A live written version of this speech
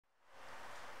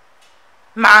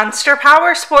Monster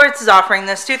Powersports is offering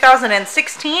this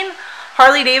 2016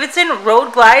 Harley-Davidson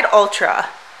Road Glide Ultra.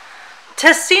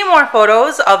 To see more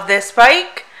photos of this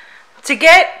bike, to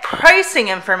get pricing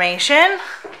information,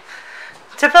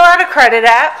 to fill out a credit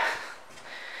app,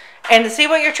 and to see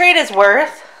what your trade is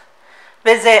worth,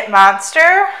 visit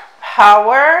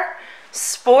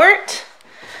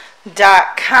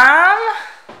monsterpowersport.com.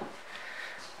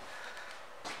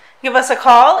 Give us a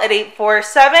call at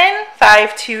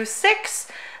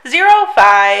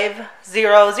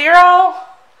 847-526-0500.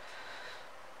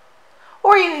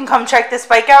 Or you can come check this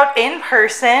bike out in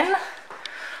person.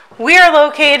 We are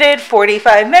located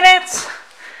 45 minutes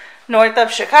north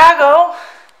of Chicago.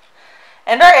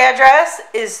 And our address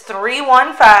is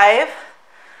 315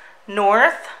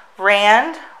 North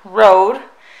Rand Road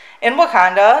in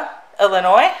Wauconda,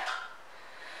 Illinois.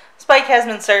 This bike has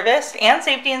been serviced and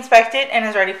safety inspected and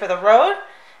is ready for the road.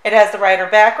 It has the rider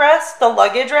backrest, the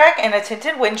luggage rack, and a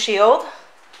tinted windshield.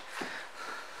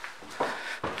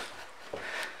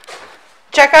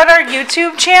 Check out our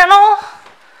YouTube channel.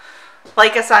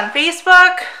 Like us on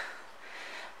Facebook.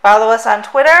 Follow us on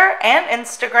Twitter and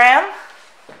Instagram.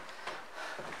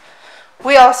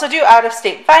 We also do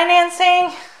out-of-state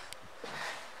financing.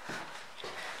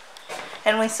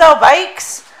 And we sell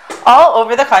bikes all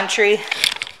over the country.